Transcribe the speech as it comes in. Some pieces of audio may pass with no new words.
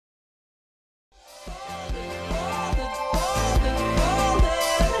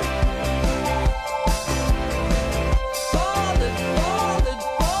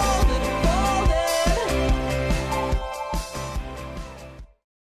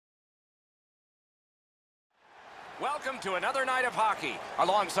Welcome to another night of hockey.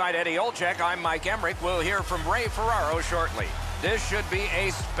 Alongside Eddie Olczyk, I'm Mike Emrick. We'll hear from Ray Ferraro shortly. This should be a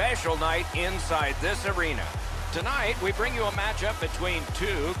special night inside this arena. Tonight, we bring you a matchup between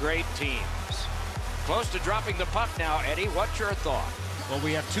two great teams. Close to dropping the puck now, Eddie. What's your thought? Well,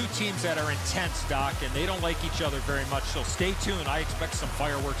 we have two teams that are intense, Doc, and they don't like each other very much, so stay tuned. I expect some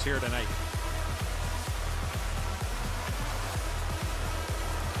fireworks here tonight.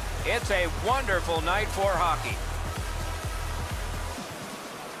 It's a wonderful night for hockey.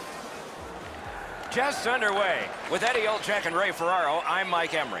 Just underway. With Eddie Olczyk and Ray Ferraro, I'm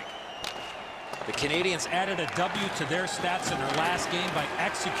Mike Emrick. The Canadiens added a W to their stats in their last game by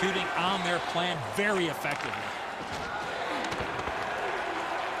executing on their plan very effectively.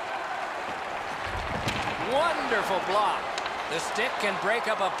 Wonderful block. The stick can break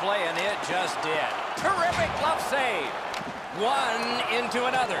up a play, and it just did. Terrific glove save. One into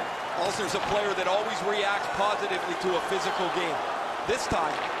another. Ulcer's a player that always reacts positively to a physical game. This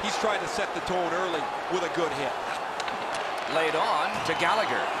time, he's trying to set the tone early with a good hit. Laid on to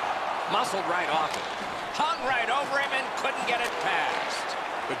Gallagher. Muscled right off it. Hung right over him and couldn't get it past.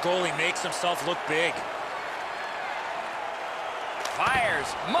 The goalie makes himself look big.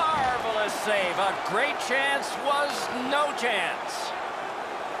 Fires. Marvelous save. A great chance was no chance.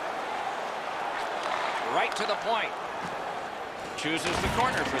 Right to the point. Chooses the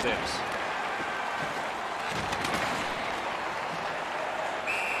corner for this.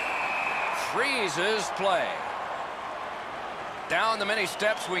 Freezes play. Down the many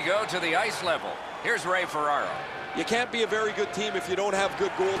steps we go to the ice level. Here's Ray Ferraro. You can't be a very good team if you don't have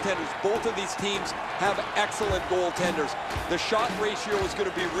good goaltenders. Both of these teams have excellent goaltenders. The shot ratio is going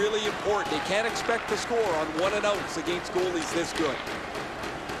to be really important. They can't expect to score on 1-and-outs against goalies this good.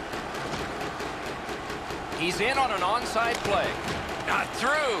 He's in on an onside play. Not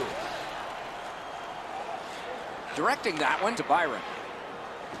through. Directing that one to Byron.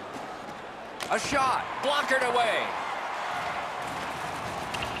 A shot. Blockered away.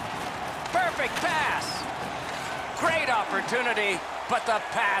 Perfect pass. Great opportunity, but the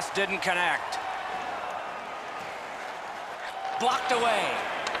pass didn't connect. Blocked away.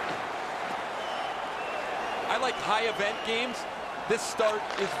 I like high event games. This start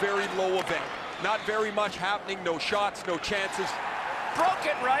is very low event. Not very much happening. No shots, no chances. Broke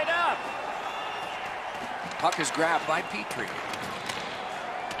it right up. Puck is grabbed by Petrie.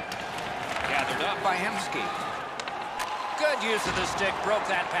 Gathered up by Hemsky. Good use of the stick. Broke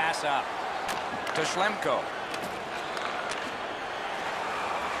that pass up. To Schlemko.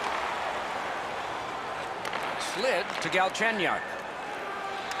 Slid to Galchenyuk.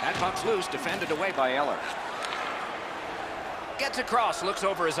 That puck's loose, defended away by Eller. Gets across, looks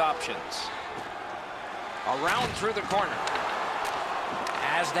over his options. Around through the corner.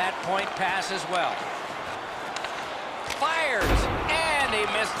 Has that point pass as well. Fires, and he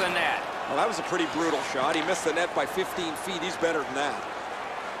missed the net. Well, that was a pretty brutal shot. He missed the net by 15 feet. He's better than that.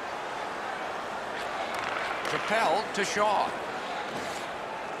 Propelled to Shaw.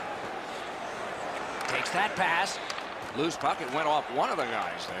 Takes that pass. Loose puck. It went off one of the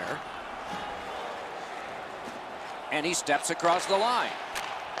guys there. And he steps across the line.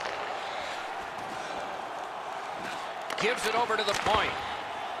 Gives it over to the point.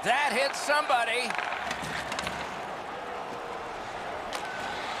 That hits somebody.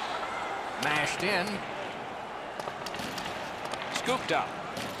 Mashed in. Scooped up.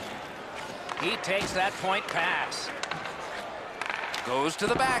 He takes that point pass. Goes to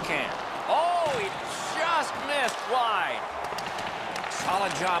the backhand. Oh, he just missed wide.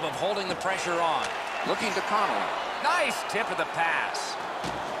 Solid job of holding the pressure on. Looking to Connolly. Nice tip of the pass.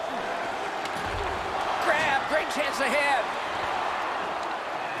 Grab, great chance ahead.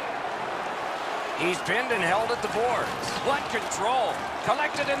 He's pinned and held at the boards. What control.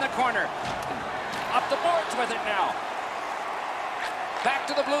 Collected in the corner. Up the boards with it now. Back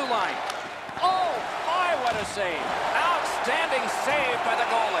to the blue line. Oh, my, what a save. Outstanding save by the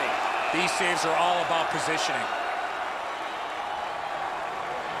goalie. These saves are all about positioning.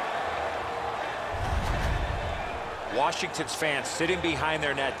 Washington's fans sitting behind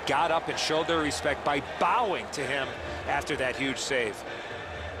their net got up and showed their respect by bowing to him after that huge save.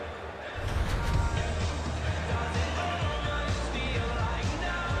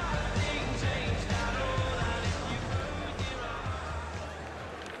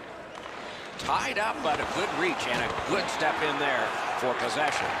 Tied up, but a good reach and a good step in there for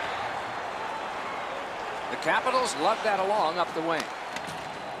possession. The Capitals lug that along up the wing.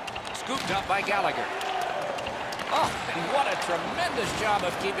 Scooped up by Gallagher. Oh, and what a tremendous job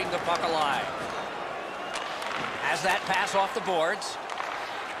of keeping the puck alive. Has that pass off the boards.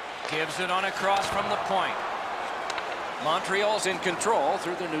 Gives it on across from the point. Montreal's in control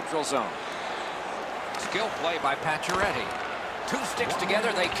through the neutral zone. Skill play by Pacioretty. Two sticks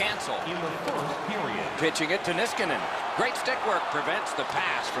together, they cancel. In the first period. Pitching it to Niskanen. Great stick work prevents the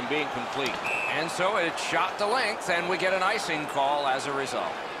pass from being complete. And so it's shot to length, and we get an icing call as a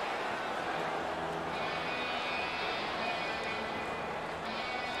result.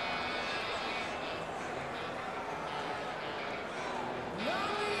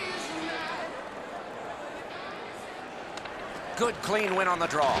 Good clean win on the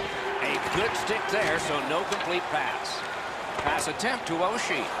draw. A good stick there, so no complete pass. Pass attempt to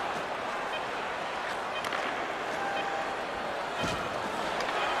Oshie.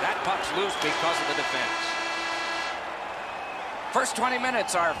 That puck's loose because of the defense. First 20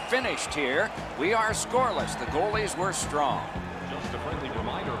 minutes are finished here. We are scoreless. The goalies were strong. Just a friendly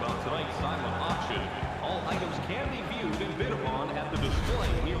reminder about tonight's silent auction. All items can be viewed and bid upon at the display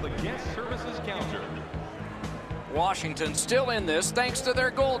near the guest services counter. Washington still in this thanks to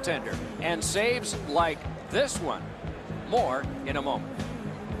their goaltender and saves like this one. More in a moment.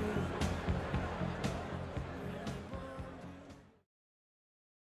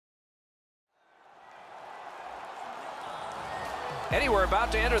 Eddie, we're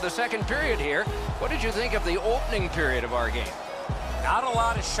about to enter the second period here. What did you think of the opening period of our game? Not a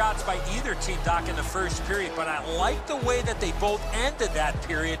lot of shots by either team, Doc, in the first period, but I like the way that they both ended that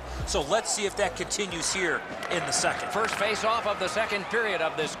period. So let's see if that continues here in the second. First face-off of the second period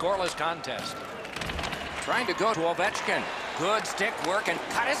of this scoreless contest. Trying to go to Ovechkin. Good stick work and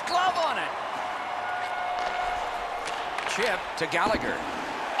cut his glove on it. Chip to Gallagher.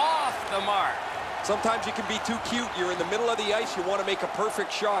 Off the mark. Sometimes you can be too cute. You're in the middle of the ice. You want to make a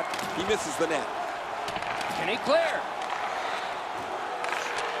perfect shot. He misses the net. Can he clear?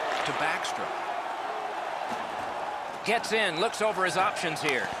 To Backstrom. Gets in, looks over his options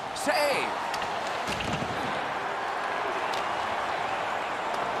here. Save!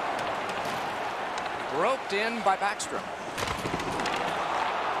 Roped in by Backstrom.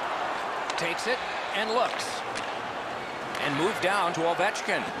 Takes it and looks. And moved down to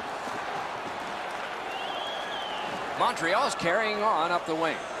Ovechkin. Montreal's carrying on up the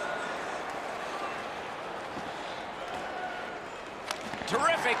wing.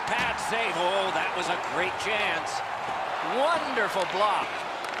 Terrific pad save. Oh, that was a great chance. Wonderful block.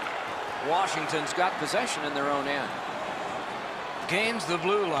 Washington's got possession in their own end. Gains the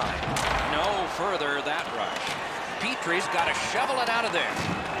blue line. No further that rush. Petrie's got to shovel it out of there.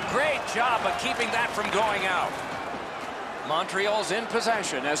 Great job of keeping that from going out. Montreal's in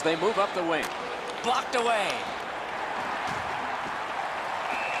possession as they move up the wing. Blocked away.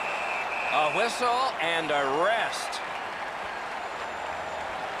 A whistle and a rest.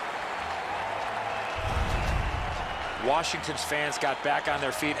 Washington's fans got back on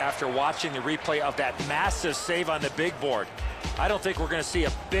their feet after watching the replay of that massive save on the big board. I don't think we're going to see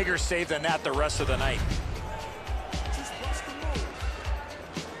a bigger save than that the rest of the night.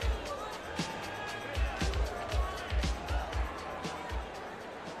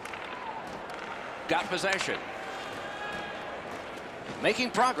 Got possession. Making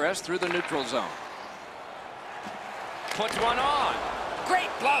progress through the neutral zone. Puts one on. Great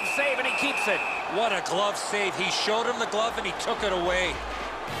glove save, and he keeps it. What a glove save. He showed him the glove, and he took it away.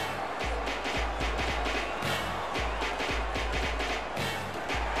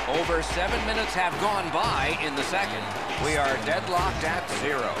 Over 7 minutes have gone by in the second. We are deadlocked at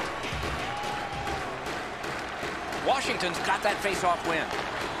 0. Washington's got that face-off win.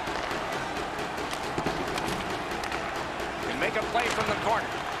 Can make a play from the corner.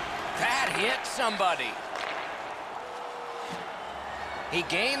 That hit somebody. He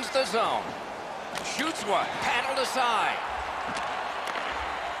gains the zone. Shoots one. Paddled aside.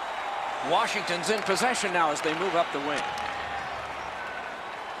 Washington's in possession now as they move up the wing.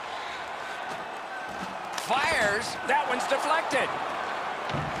 Fires. That one's deflected.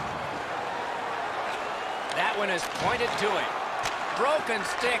 That one is pointed to him. Broken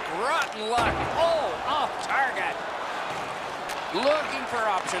stick. Rotten luck. Oh, off target. Looking for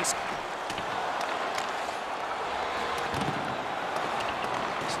options.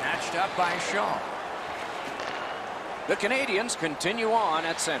 Snatched up by Shaw. The Canadiens continue on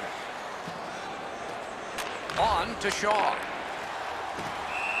at center. On to Shaw.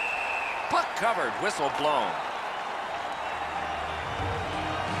 Puck covered, whistle blown.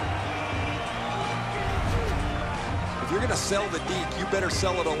 If you're going to sell the deke, you better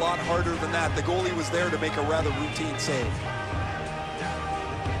sell it a lot harder than that. The goalie was there to make a rather routine save.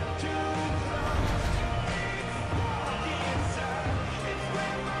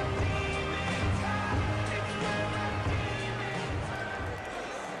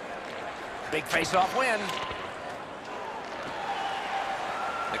 Big face-off win.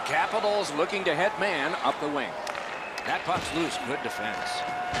 The Capitals looking to head man up the wing. That puck's loose. Good defense.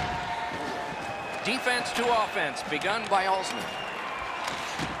 Defense to offense begun by Alsman.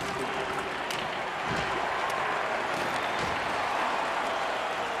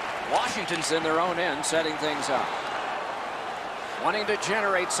 Washington's in their own end, setting things up. Wanting to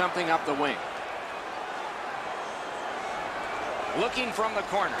generate something up the wing. Looking from the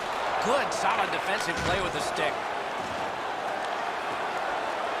corner. Good, solid defensive play with the stick.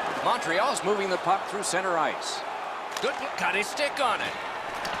 Montreal's moving the puck through center ice. Good, got his stick on it.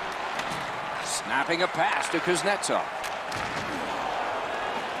 Snapping a pass to Kuznetsov.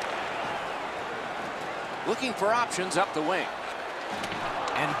 Looking for options up the wing.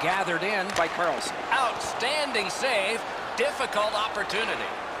 And gathered in by Carlson. Outstanding save. Difficult opportunity.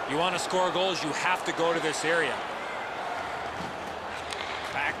 You want to score goals, you have to go to this area.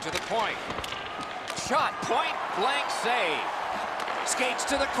 Back to the point. Shot, point blank save. Skates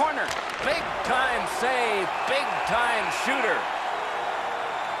to the corner. Big time save. Big time shooter.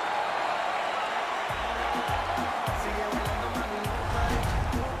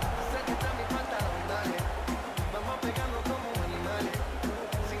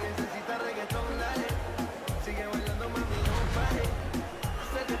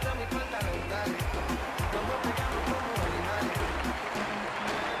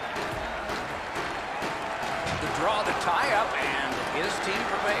 Draw the tie-up, and his team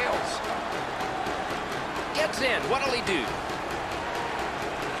prevails. Gets in. What'll he do?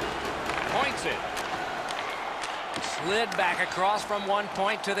 Points it. Slid back across from one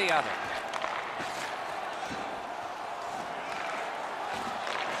point to the other.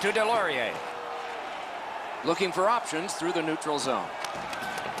 To Delorier. Looking for options through the neutral zone.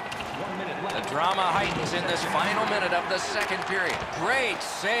 The drama heightens in this final minute of the second period. Great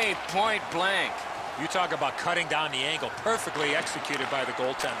save, point blank. You talk about cutting down the angle. Perfectly executed by the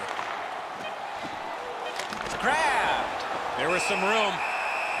goaltender. Grabbed. There was some room.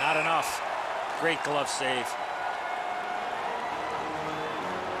 Not enough. Great glove save.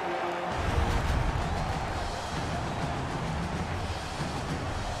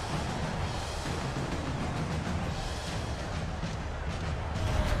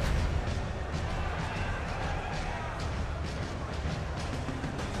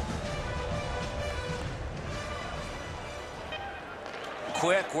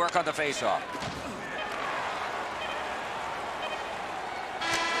 Quick work on the faceoff.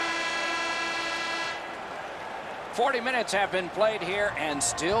 "40 minutes have been played here, and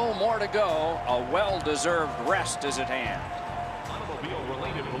still more to go. A well-deserved rest is at hand."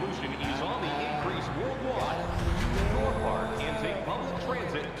 Automobile-related pollution is on the increase worldwide. Use your car and take public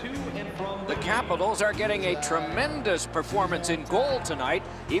transit to and from The Capitals are getting a tremendous performance in goal tonight,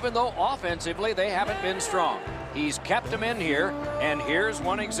 even though offensively they haven't been strong. He's kept them in here, and here's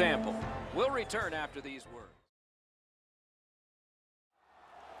one example. We'll return after these words.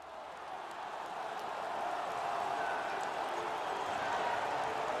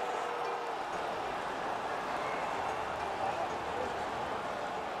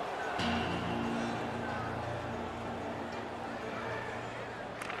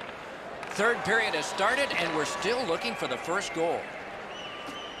 Third period has started, and we're still looking for the first goal.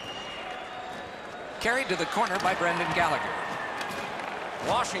 Carried to the corner by Brendan Gallagher.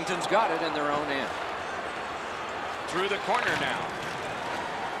 Washington's got it in their own end. Through the corner now.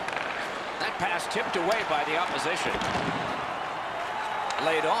 That pass tipped away by the opposition.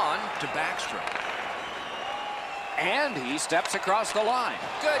 Laid on to Backstrom. And he steps across the line.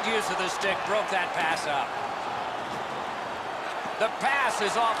 Good use of the stick, broke that pass up. The pass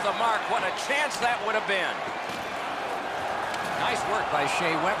is off the mark. What a chance that would have been. Nice work by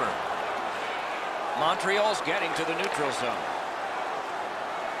Shea Weber. Montreal's getting to the neutral zone.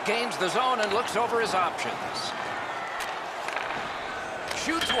 Gains the zone and looks over his options.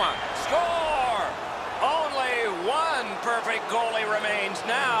 Shoots one. Score! Only one perfect goalie remains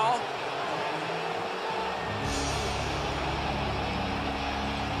now.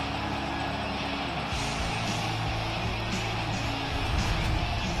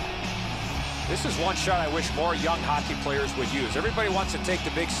 This is one shot I wish more young hockey players would use. Everybody wants to take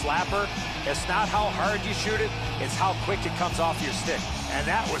the big slapper. It's not how hard you shoot it, it's how quick it comes off your stick. And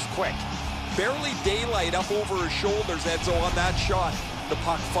that was quick. Barely daylight up over his shoulders, Edzo, on that shot. The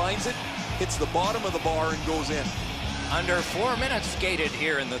puck finds it, hits the bottom of the bar, and goes in. Under 4 minutes skated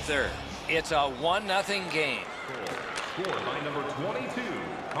here in the third. It's a 1-0 game. Scored by number 22,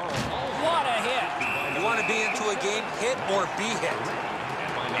 Carl. What a hit! You want to be into a game, hit or be hit.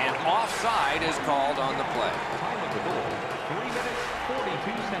 And offside is called on the play. Time of the goal, 3 minutes,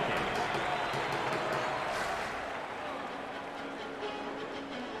 42 seconds.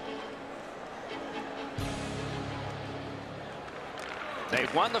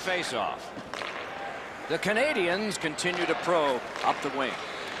 they've won the faceoff. The Canadiens continue to probe up the wing.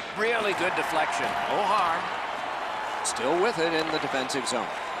 Really good deflection. No harm. Still with it in the defensive zone.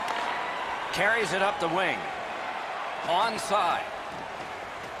 Carries it up the wing. Onside.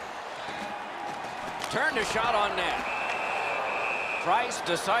 Turned a shot on net. Price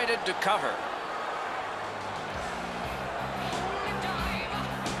decided to cover.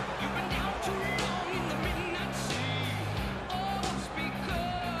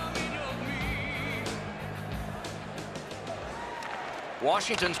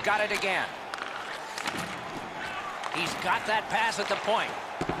 Washington's got it again. He's got that pass at the point.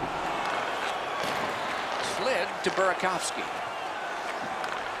 Slid to Burakovsky.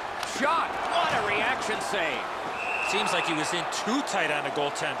 Shot. What a reaction save. Seems like he was in too tight on the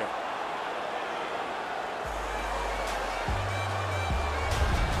goaltender.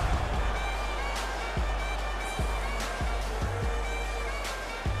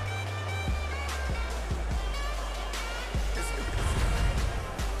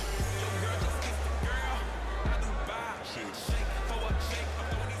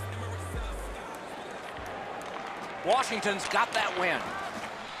 Washington's got that win.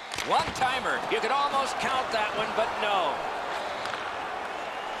 One-timer. You could almost count that one, but no.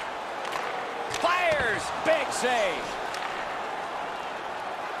 Fires. Big save.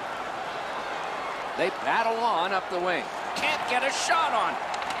 They battle on up the wing. Can't get a shot on.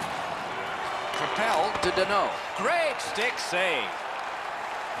 Propelled to Deneau. Great stick save.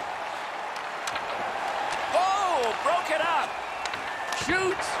 Oh, broke it up.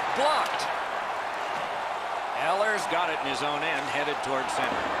 Shoots. Blocked. Eller's got it in his own end, headed toward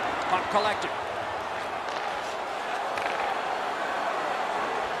center. Puck collected.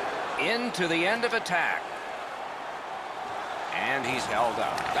 Into the end of attack. And he's held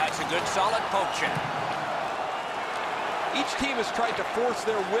up. That's a good solid poke check. Each team has tried to force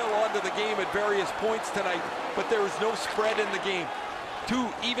their will onto the game at various points tonight, but there is no spread in the game. Two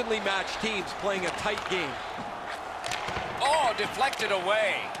evenly matched teams playing a tight game. Oh, deflected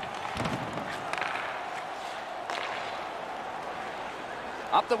away.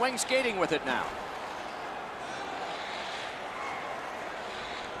 Up the wing, skating with it now.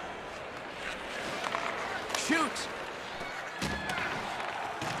 Shoots.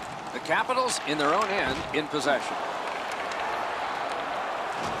 The Capitals in their own end in possession.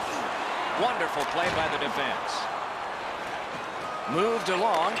 Wonderful play by the defense. Moved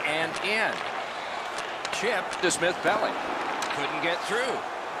along and in. Chipped to Smith-Pelly. Couldn't get through.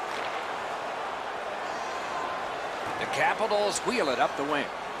 The Capitals wheel it up the wing.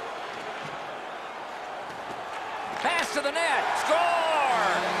 Pass to the net. Score!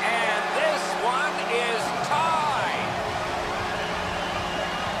 And this one is tied.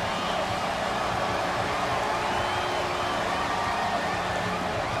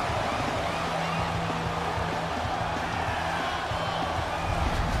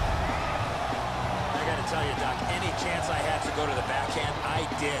 I got to tell you, Doc, any chance I had to go to the backhand, I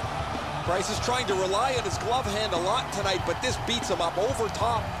did. Price is trying to rely on his glove hand a lot tonight, but this beats him up over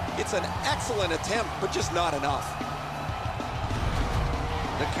top. It's an excellent attempt, but just not enough.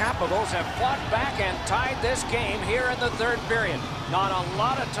 The Capitals have fought back and tied this game here in the third period. Not a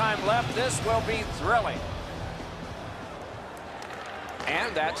lot of time left. This will be thrilling.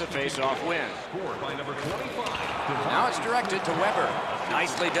 And that's a face-off win. Scored by number 25. Now it's directed to Weber.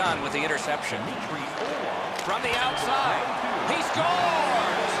 Nicely done with the interception. From the outside, he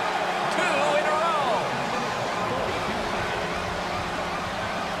scores! 2 in a row.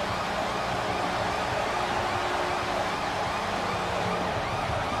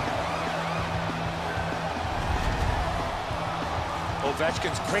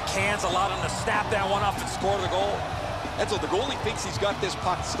 Ovechkin's quick hands allowed him to snap that one off and score the goal. And so the goalie thinks he's got this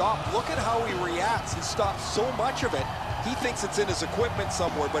puck stopped. Look at how he reacts. He stops so much of it. He thinks it's in his equipment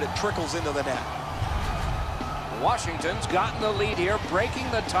somewhere, but it trickles into the net. Washington's gotten the lead here, breaking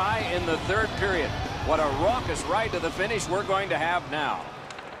the tie in the third period. What a raucous ride to the finish we're going to have now.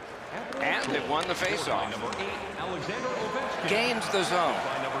 And they've won the faceoff. Gains the zone.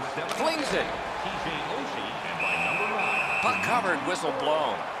 Flings it. Puck covered, whistle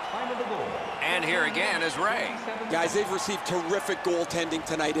blown. And here again is Ray. Guys, they've received terrific goaltending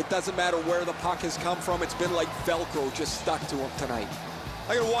tonight. It doesn't matter where the puck has come from. It's been like Velcro just stuck to him tonight.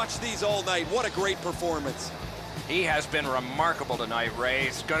 I'm going to watch these all night. What a great performance. He has been remarkable tonight, Ray.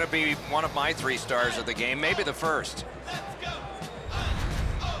 It's going to be one of my 3 stars of the game, maybe the first.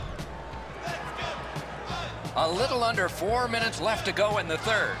 A little under 4 minutes left to go in the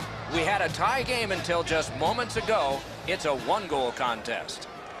third. We had a tie game until just moments ago. It's a 1-goal contest.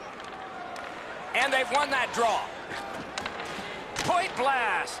 And they've won that draw. Point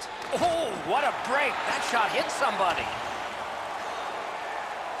blast. Oh, what a break. That shot hit somebody.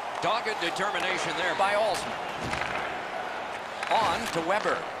 Dogged determination there by Olsen. On to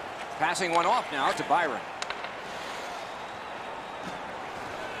Weber. Passing one off now to Byron.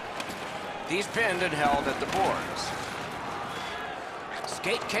 He's pinned and held at the boards.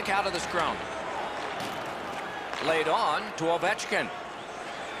 Skate kick out of the scrum. Laid on to Ovechkin.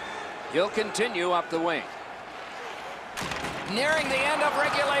 He'll continue up the wing. Nearing the end of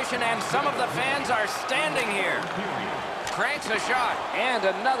regulation, and some of the fans are standing here. Cranks a shot, and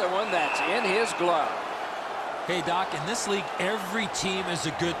another one that's in his glove. Hey, Doc, in this league, every team is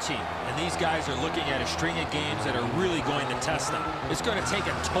a good team. And these guys are looking at a string of games that are really going to test them. It's going to take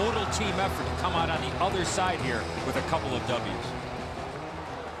a total team effort to come out on the other side here with a couple of W's.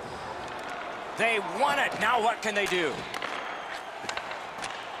 They won it. Now what can they do?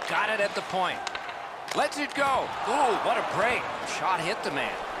 Got it at the point. Lets it go. Ooh, what a break. Shot hit the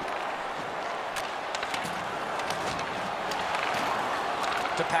man.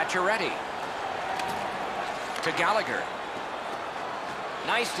 To Pacioretty. To Gallagher.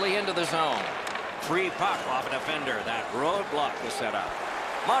 Nicely into the zone. Free puck off a defender. That roadblock was set up.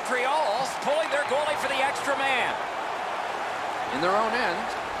 Montreal's pulling their goalie for the extra man. In their own end,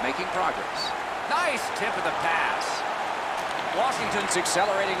 making progress. Nice tip of the pass. Washington's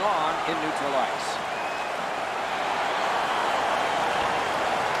accelerating on in neutral ice.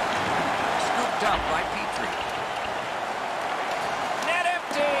 Scooped up by Petrie. Net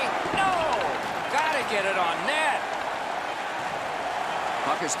empty. No! Gotta get it on net.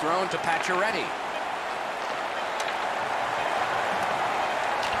 Puck is thrown to Pacioretty.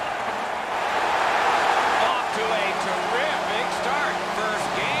 Off to a terrific start. First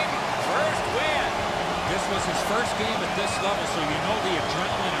game, first win. This was his first game at this level, so you know the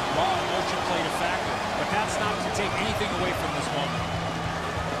adrenaline and raw emotion played a factor. But that's not to take anything away from this moment.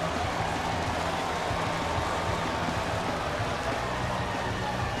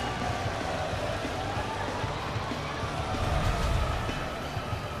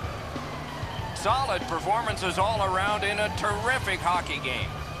 Solid performances all around in a terrific hockey game.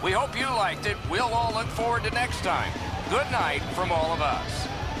 We hope you liked it. We'll all look forward to next time. Good night from all of us.